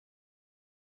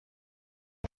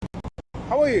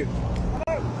How are you?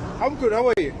 Hello. I'm good. How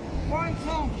are you? Fine,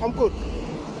 Tom. I'm good.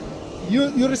 You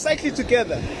recycle it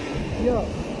together. Yeah.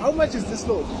 How much is this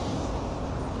load?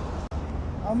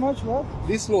 How much what?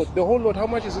 This load, the whole load. How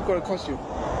much is it going to cost you?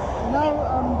 Now,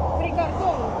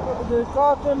 the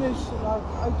carton is like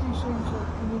 80 cents a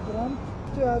kilogram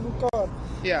to have a car.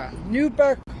 Yeah. New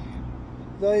pack,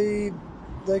 they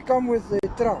come with the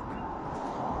truck.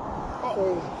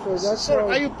 So that's So, how.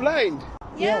 are you blind?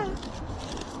 Yeah.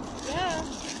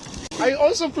 Are you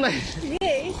also blind?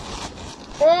 Yes.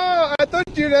 Oh, I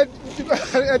thought you that.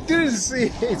 I didn't see.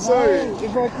 Sorry. No,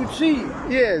 if I could see,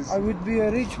 Yes. I would be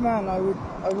a rich man. I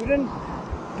wouldn't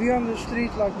be on the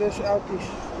street like this outies.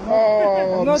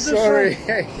 Oh, I'm sorry.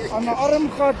 I'm an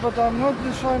armgat, but I'm not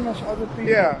the same as other people.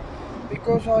 Yeah.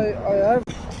 Because I have.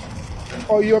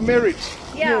 Oh, you're married?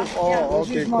 Yeah. Oh, Yeah. This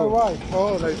okay, is my cool. wife.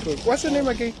 Oh, that's good. What's your name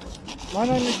again? My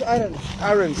name is Aaron.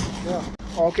 Aaron. Yeah.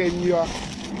 Okay, and you are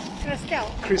Christelle.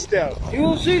 Christelle. You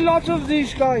will see lots of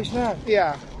these guys now.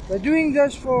 Yeah. They're doing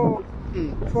this for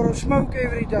a smoke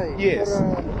every day. Yes.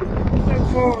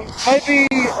 For maybe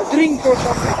a drink or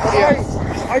something. But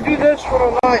Yeah. I do this for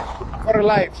a life. For a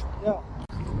life. Yeah.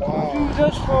 I Wow. do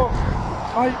this for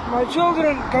my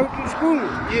children go to school.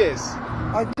 Yes.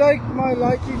 I take my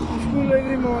lighting to school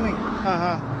every morning.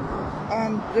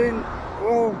 And then,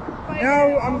 well,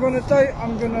 now I'm gonna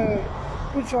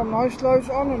put some nice clothes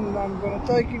on and I'm gonna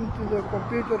take him to the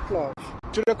computer class.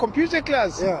 To the computer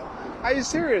class? Yeah. Are you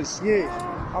serious? Yes.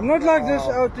 I'm not like this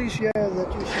outies here that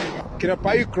you see. Can I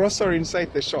buy you grocery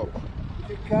inside the shop?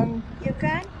 You can. You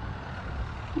can?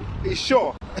 You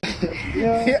sure?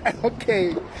 Yeah. Yeah,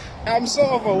 okay. I'm so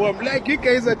overwhelmed. Like you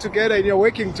guys are together and you're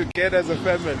working together as a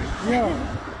family. Yeah.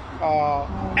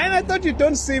 And I thought you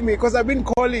don't see me because I've been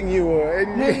calling you.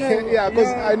 And No, no. yeah, because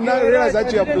I now you're realize right.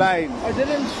 that you're I didn't- blind. I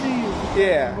didn't see you.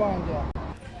 Yeah. I'm blind, yeah.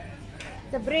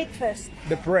 The breakfast.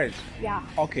 The bread. Yeah.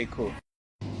 Okay, cool.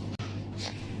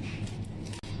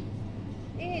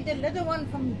 Hey, the little one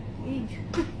from eat.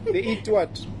 They eat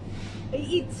what? They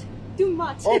eat too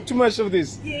much. Oh, too much of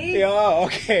this? Yes. Yeah,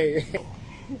 okay.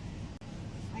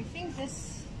 I think this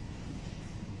is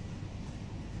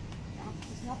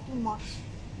not too much.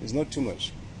 It's not too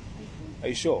much. Are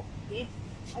you sure? Yeah.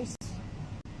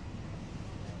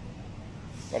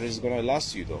 But it's gonna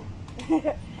last you though.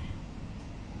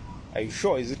 Are you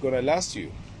sure? Is it gonna last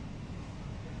you?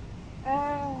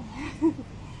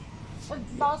 It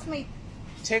lost me.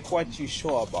 Take what you're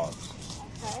sure about.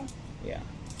 Okay. Yeah.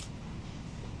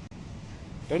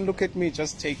 Don't look at me,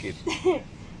 just take it.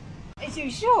 Is you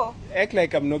sure? Act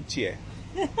like I'm not here.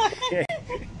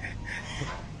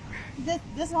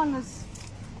 This one is.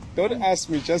 Don't ask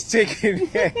me, just take it.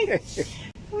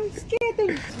 I'm scared of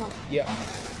this one. Yeah.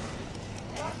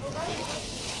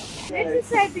 Let's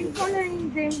say I've been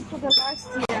following them for the last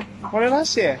year, For the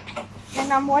last year?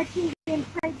 and I'm watching them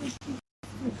try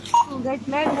to that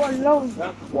man was alone.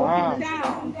 Wow.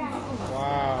 Down.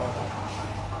 Wow.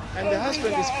 And the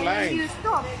husband is And blind. you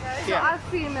stop. So Yeah. I'll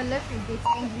feed him a lift and gets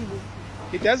angry with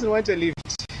He doesn't want to lift.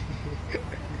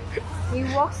 me.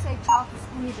 He walks like child to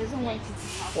school. He doesn't want to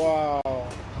do. Wow.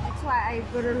 That's why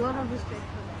I got a lot of respect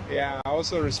for Yeah, I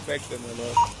also respect them a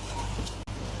lot.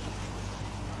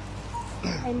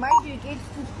 him. And mind you, he gets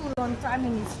to school on time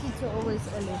and his kids are always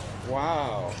early.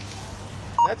 Wow.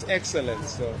 That's excellent.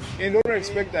 So you don't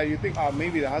expect that. You think, oh,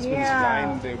 maybe the husband is Yeah.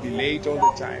 blind, they'll be late all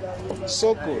the time.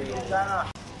 So good.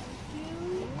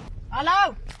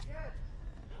 Hello?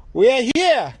 We are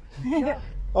here.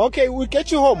 Okay, we'll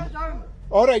get you home.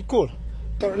 All right, cool.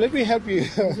 So let me help you.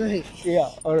 Yeah,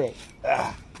 all right.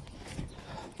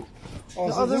 Oh,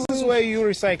 so this is where you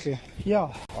recycle.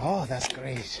 Yeah. Oh, that's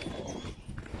great.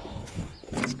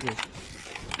 That's good.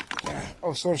 Yeah.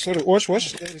 Oh, sorry. Watch.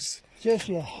 There is. Yes,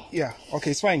 yeah. Yeah.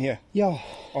 Okay, it's fine here. Yeah.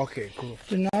 Okay, cool.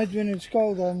 Tonight when it's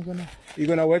cold, You're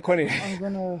gonna work on it. I'm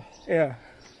gonna Yeah.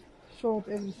 sort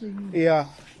everything. Yeah.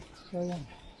 So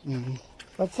on.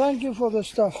 But thank you for the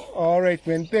stuff. All right,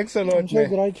 man. Thanks a lot, I'm so man.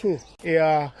 grateful.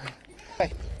 Yeah.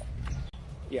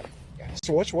 Yeah.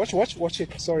 So watch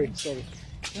it. Sorry.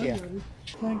 Yeah.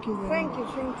 Thank you very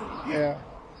much. Thank you. Yeah.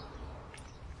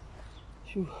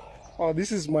 Phew. Oh,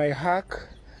 this is my hack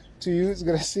to you. It's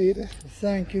gonna see it.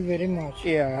 Thank you very much.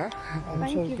 Yeah. I'm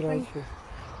so grateful.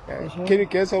 Yeah. Can you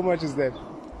guess how much is that?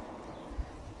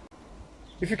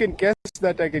 If you can guess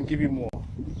that, I can give you more.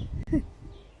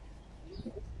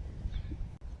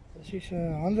 This is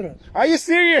 100. Are you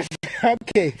serious?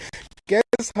 Okay.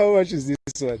 Guess how much is this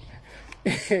one?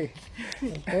 Okay.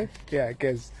 Yeah,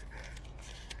 guess.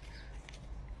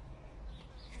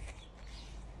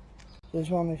 This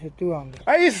one is a 200.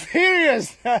 Are you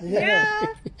serious? Yeah.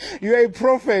 You're a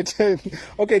prophet.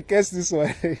 Okay, guess this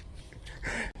one.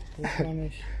 This one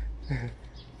is...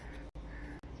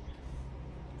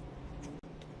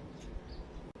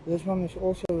 This one is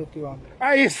also a 200.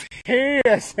 Are you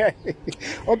serious?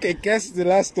 Okay, guess the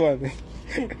last one.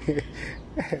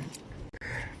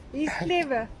 He's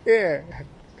clever. Yeah.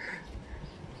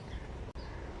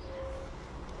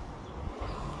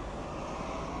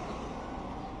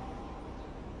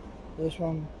 This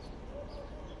one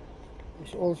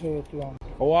is also a 200.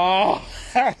 Wow.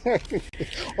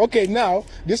 Okay, now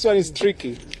this one is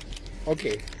tricky.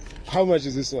 Okay, how much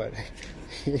is this one?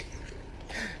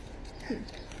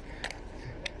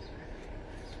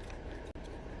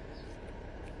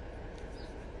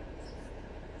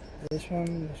 This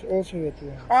one is also a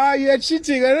 200. Ah, you're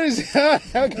cheating. I don't see.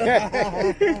 Okay.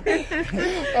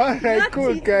 All right,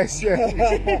 cool, guys.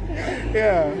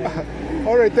 Yeah.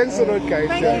 All right, thanks a lot, guys.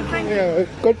 Thank you, thank you. Yeah,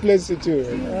 God bless you too.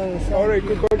 All right,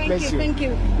 God bless you. Thank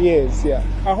you. Yes, yeah.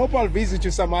 I hope I'll visit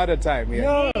you some other time.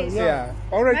 Yeah. Yeah.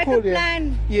 All right, Make cool. a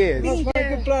plan. Yes. Let's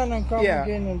make a plan and come Yeah.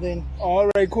 again and then... All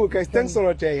right, cool, guys. Thanks a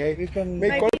lot, hey. We can...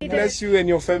 May God bless you and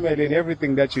your family and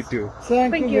everything that you do.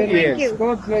 Thank you very Yes. much.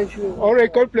 God bless you. All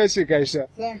right, God bless you, guys.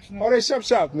 Thanks. All right,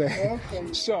 sharp, man.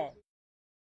 Okay. Sure.